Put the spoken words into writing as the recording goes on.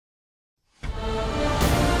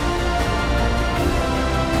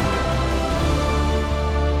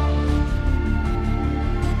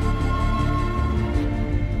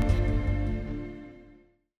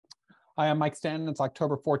Hi, I'm Mike Stanton. It's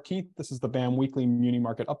October 14th. This is the BAM Weekly Muni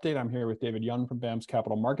Market Update. I'm here with David Young from BAM's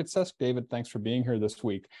Capital Markets Desk. David, thanks for being here this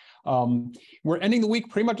week. We're ending the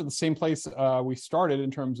week pretty much at the same place we started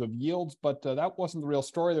in terms of yields, but that wasn't the real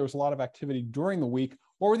story. There was a lot of activity during the week.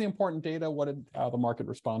 What were the important data? What did the market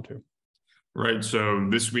respond to? Right. So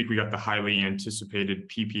this week we got the highly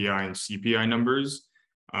anticipated PPI and CPI numbers.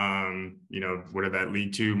 What did that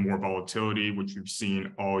lead to? More volatility, which we've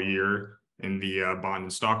seen all year in the bond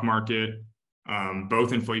and stock market.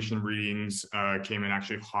 Both inflation readings came in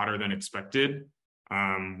actually hotter than expected.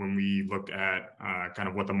 When we look at kind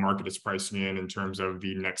of what the market is pricing in terms of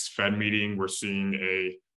the next Fed meeting, we're seeing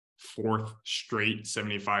a fourth straight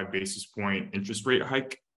 75 basis point interest rate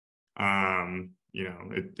hike.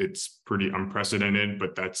 It's pretty unprecedented,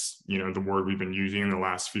 but that's, the word we've been using in the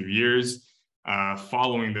last few years.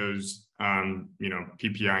 Following those,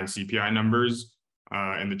 PPI and CPI numbers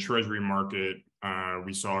in the Treasury market,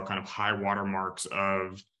 we saw kind of high watermarks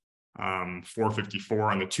of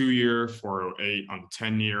 454 on the 2-year, 408 on the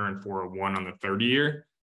 10-year, and 401 on the 30-year.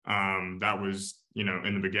 That was,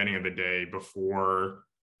 in the beginning of the day before,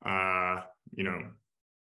 kind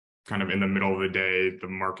of in the middle of the day, the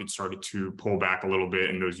market started to pull back a little bit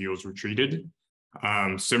and those yields retreated.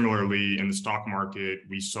 Similarly, in the stock market,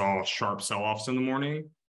 we saw sharp sell-offs in the morning.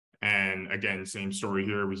 And again, same story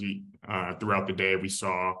here. Throughout the day, we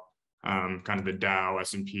saw kind of the Dow,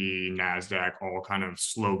 S&P, NASDAQ all kind of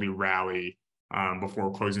slowly rally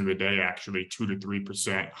before closing the day, actually 2 to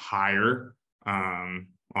 3% higher on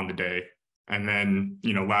the day. And then,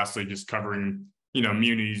 lastly, just covering,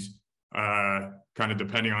 Munis, kind of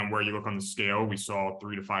depending on where you look on the scale, we saw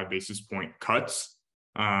 3 to 5 basis point cuts.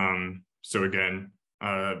 So again,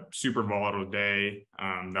 super volatile day.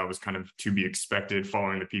 That was kind of to be expected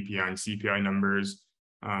following the PPI and CPI numbers.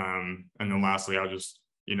 And then lastly, I'll just,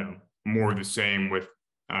 more of the same with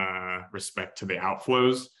respect to the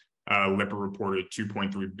outflows. Lipper reported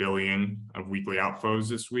 2.3 billion of weekly outflows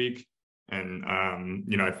this week. And,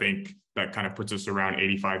 I think that kind of puts us around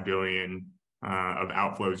 85 billion of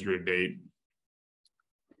outflows year to date.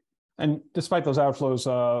 And despite those outflows,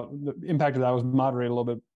 the impact of that was moderated a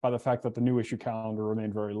little bit by the fact that the new issue calendar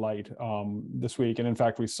remained very light this week. And in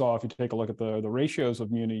fact, we saw, if you take a look at the ratios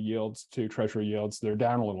of muni yields to treasury yields, they're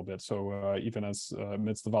down a little bit. So even as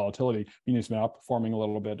amidst the volatility, munis been outperforming a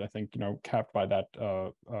little bit, I think, capped by that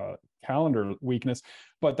calendar weakness.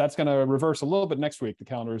 But that's going to reverse a little bit next week. The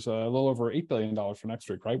calendar is a little over $8 billion for next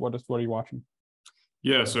week, right? What are you watching?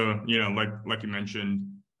 Yeah, so, like you mentioned,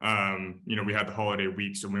 we had the holiday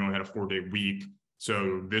week, so we only had a 4-day week.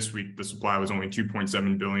 So this week, the supply was only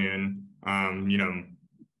 2.7 billion.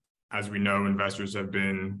 As we know, investors have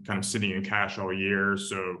been kind of sitting in cash all year.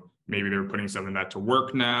 So maybe they're putting some of that to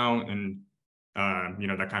work now. And,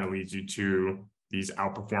 that kind of leads you to these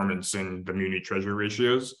outperformance in the muni treasury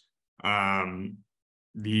ratios. For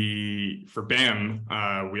BAM,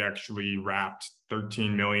 we actually wrapped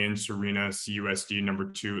 13 million Serena CUSD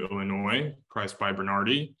 #2 Illinois, priced by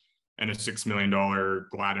Bernardi, and a $6 million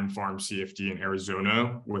Gladden Farm CFD in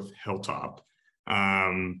Arizona with Hilltop.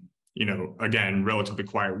 Again, relatively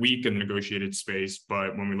quiet week in the negotiated space,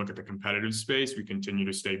 but when we look at the competitive space, we continue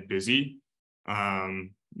to stay busy.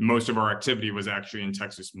 Most of our activity was actually in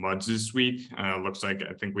Texas MUDs this week. Looks like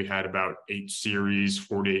I think we had about 8 series,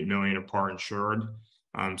 48 million of par insured.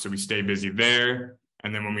 So we stay busy there.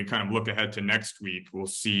 And then when we kind of look ahead to next week, we'll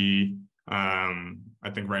see, I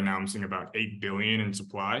think right now I'm seeing about 8 billion in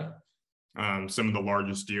supply. Some of the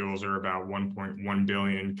largest deals are about 1.1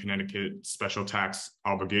 billion Connecticut special tax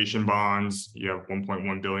obligation bonds. You have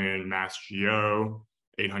 1.1 billion Mass GO,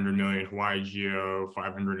 800 million Hawaii GO,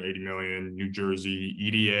 580 million New Jersey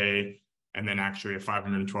EDA, and then actually a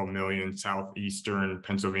 512 million Southeastern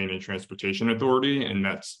Pennsylvania Transportation Authority, and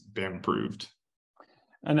that's BAM approved.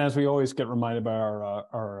 And as we always get reminded by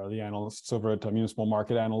the analysts over at Municipal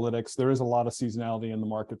Market Analytics, there is a lot of seasonality in the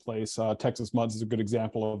marketplace. Texas MUDs is a good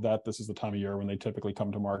example of that. This is the time of year when they typically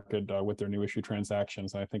come to market with their new issue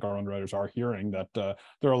transactions. And I think our underwriters are hearing that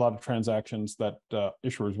there are a lot of transactions that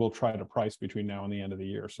issuers will try to price between now and the end of the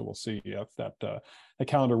year. So we'll see if that the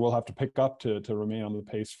calendar will have to pick up to remain on the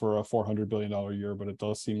pace for a $400 billion year, but it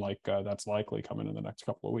does seem like that's likely coming in the next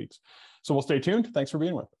couple of weeks. So we'll stay tuned. Thanks for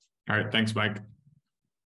being with us. All right. Thanks, Mike.